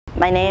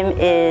My name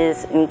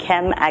is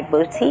Nkem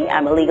Agbati.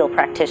 I'm a legal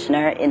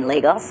practitioner in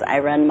Lagos. I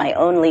run my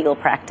own legal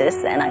practice,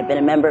 and I've been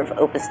a member of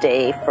Opus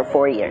Dei for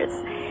 4 years.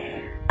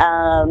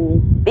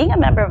 Being a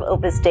member of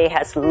Opus Dei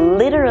has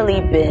literally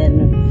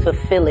been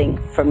fulfilling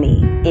for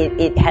me.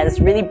 It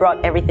has really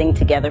brought everything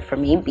together for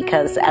me,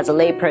 because as a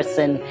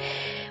layperson,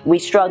 we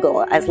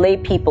struggle. As lay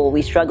people,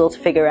 we struggle to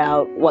figure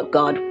out what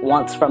God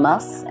wants from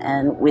us,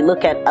 and we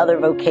look at other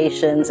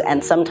vocations,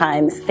 and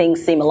sometimes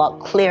things seem a lot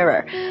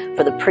clearer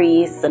for the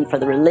priests and for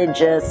the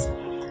religious.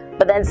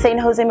 But then Saint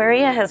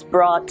Josemaria has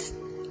brought,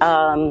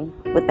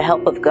 with the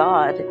help of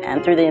God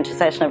and through the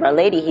intercession of Our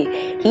Lady,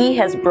 he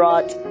has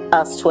brought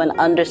us to an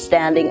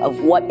understanding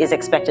of what is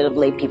expected of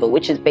lay people,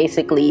 which is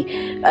basically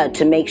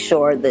to make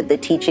sure that the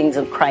teachings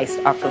of Christ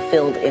are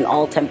fulfilled in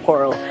all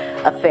temporal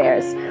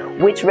affairs,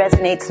 which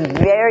resonates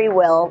very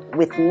well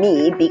with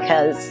me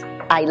because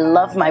I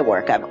love my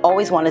work. I've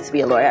always wanted to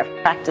be a lawyer.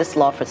 I've practiced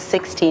law for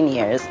 16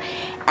 years,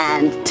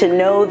 and to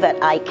know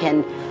that I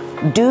can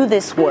do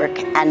this work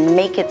and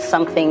make it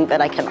something that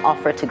I can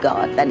offer to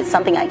God, that it's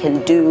something I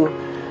can do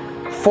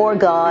for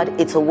God.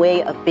 It's a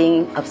way of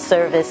being of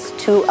service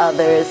to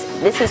others.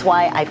 This is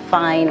why I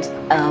find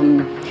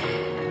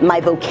my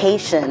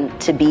vocation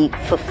to be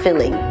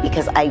fulfilling,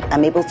 because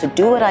I'm able to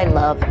do what I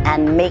love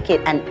and make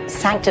it and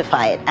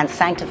sanctify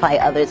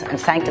others and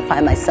sanctify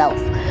myself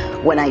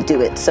when I do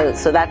it. So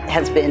that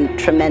has been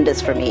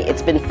tremendous for me.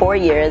 It's been 4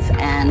 years,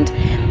 and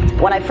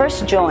when I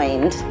first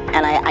joined,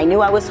 and I knew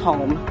I was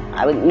home,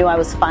 I knew I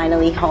was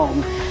finally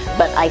home,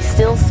 but I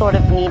still sort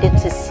of needed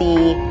to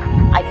see,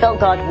 I felt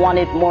God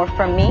wanted more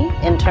from me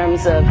in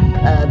terms of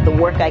the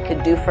work I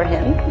could do for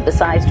Him,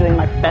 besides doing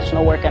my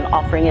professional work and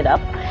offering it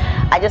up.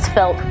 I just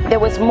felt there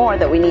was more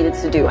that we needed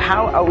to do.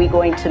 How are we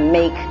going to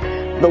make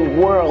the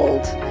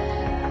world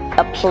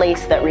a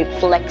place that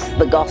reflects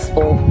the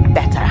gospel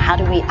better? How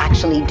do we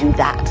actually do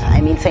that?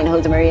 I mean, Saint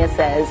Josemaria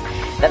says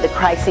that the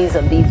crises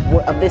of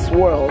this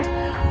world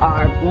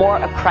are more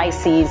a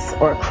crisis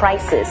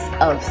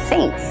of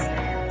saints.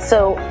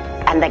 So,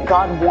 and that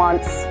God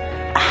wants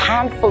a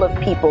handful of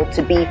people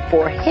to be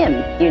for Him,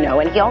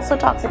 and he also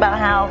talks about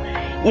how,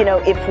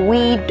 if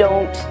we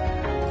don't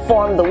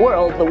form the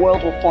world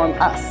will form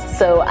us.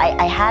 So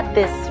I had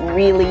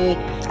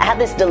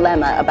this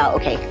dilemma about,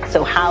 okay,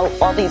 so how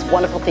all these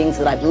wonderful things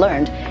that I've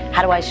learned,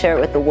 how do I share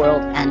it with the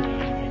world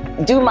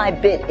and do my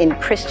bit in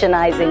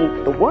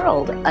Christianizing the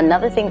world?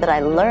 Another thing that I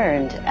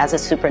learned as a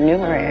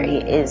supernumerary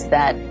is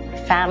that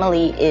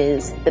family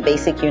is the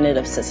basic unit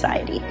of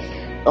society.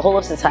 The whole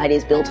of society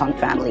is built on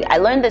family. I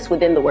learned this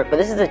within the work, but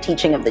this is a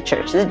teaching of the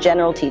church. This is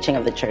general teaching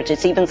of the church.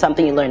 It's even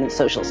something you learn in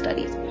social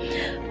studies.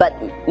 But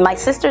my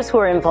sisters who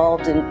are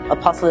involved in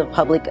apostolate of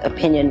public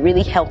opinion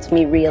really helped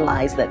me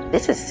realize that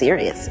this is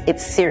serious.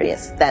 It's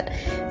serious, that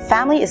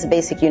family is the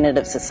basic unit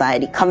of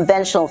society.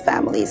 Conventional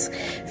families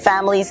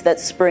that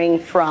spring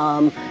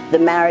from the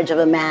marriage of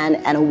a man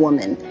and a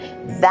woman.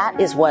 That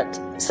is what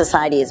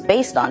society is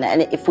based on.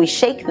 And if we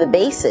shake the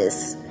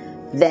basis,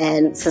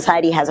 then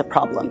society has a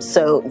problem.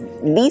 So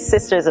these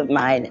sisters of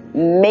mine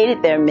made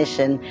it their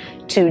mission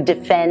to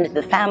defend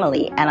the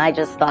family. And I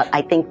just thought,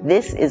 I think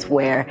this is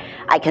where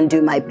I can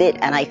do my bit.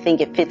 And I think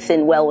it fits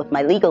in well with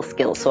my legal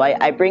skills. So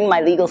I bring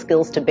my legal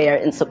skills to bear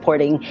in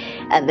supporting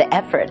the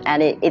effort.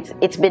 And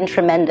it's been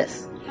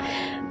tremendous.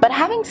 But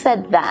having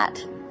said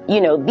that,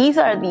 these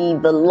are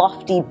the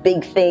lofty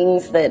big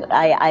things that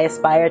I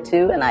aspire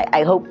to, and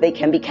I hope they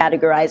can be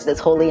categorized as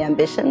holy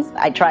ambitions.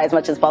 I try as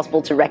much as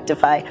possible to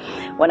rectify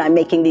when I'm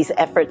making these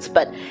efforts,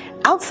 but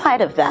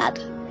outside of that,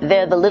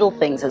 they're the little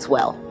things as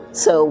well.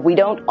 So we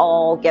don't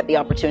all get the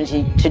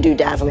opportunity to do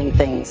dazzling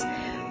things,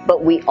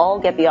 but we all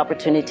get the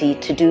opportunity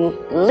to do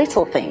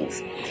little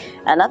things.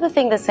 Another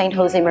thing that Saint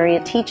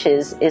Josemaria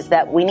teaches is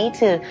that we need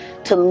to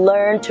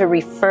learn to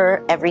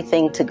refer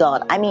everything to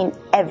God. I mean,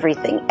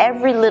 everything.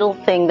 Every little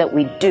thing that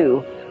we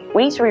do,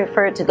 we need to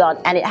refer it to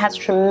God, and it has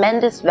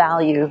tremendous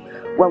value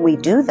when we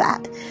do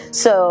that.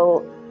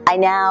 So I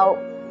now,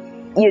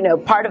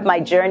 part of my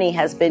journey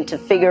has been to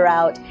figure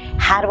out,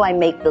 how do I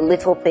make the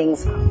little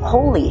things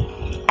holy?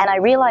 And I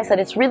realized that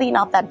it's really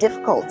not that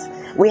difficult.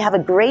 We have a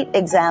great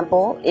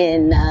example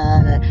in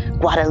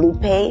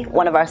Guadalupe,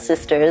 one of our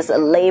sisters, a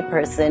lay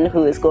person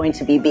who is going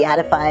to be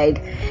beatified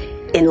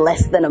in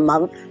less than a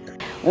month.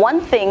 One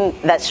thing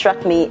that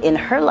struck me in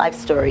her life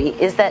story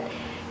is that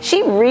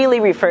she really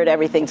referred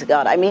everything to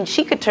God. I mean,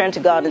 she could turn to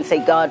God and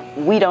say, God,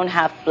 we don't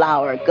have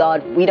flour.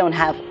 God, we don't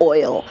have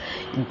oil.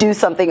 Do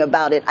something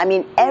about it. I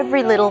mean,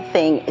 every little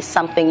thing is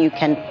something you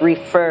can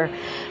refer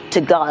to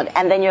God,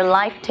 and then your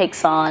life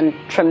takes on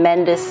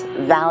tremendous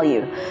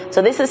value.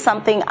 So this is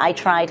something I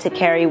try to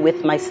carry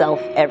with myself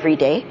every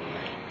day,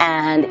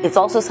 and it's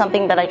also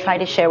something that I try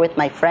to share with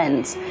my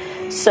friends.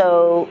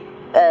 So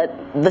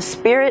the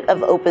spirit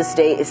of Opus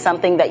Dei is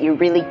something that you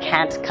really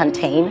can't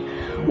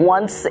contain.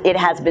 Once it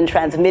has been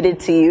transmitted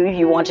to you,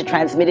 you want to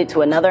transmit it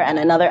to another and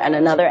another and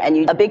another.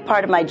 And a big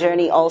part of my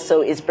journey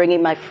also is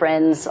bringing my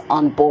friends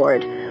on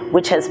board.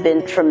 which has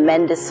been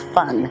tremendous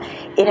fun.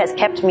 It has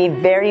kept me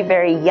very,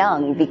 very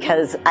young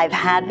because I've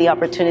had the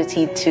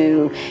opportunity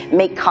to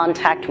make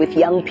contact with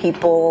young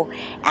people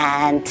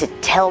and to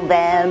tell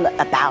them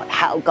about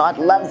how God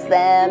loves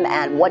them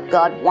and what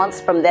God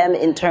wants from them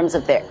in terms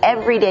of their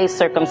everyday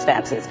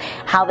circumstances,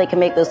 how they can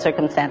make those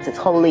circumstances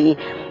holy.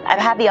 I've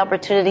had the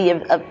opportunity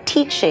of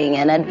teaching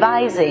and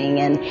advising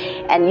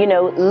and you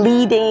know,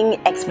 leading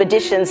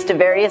expeditions to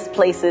various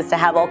places to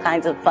have all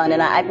kinds of fun.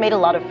 And I've made a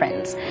lot of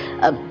friends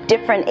of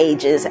different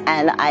ages,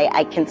 and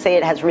I can say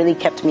it has really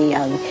kept me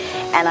young.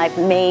 And I've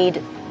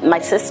made my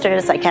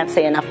sisters, I can't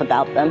say enough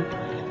about them.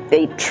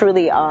 They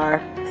truly are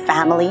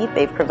family.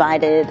 They've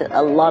provided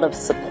a lot of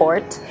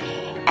support,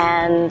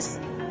 and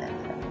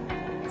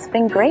it's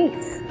been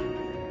great.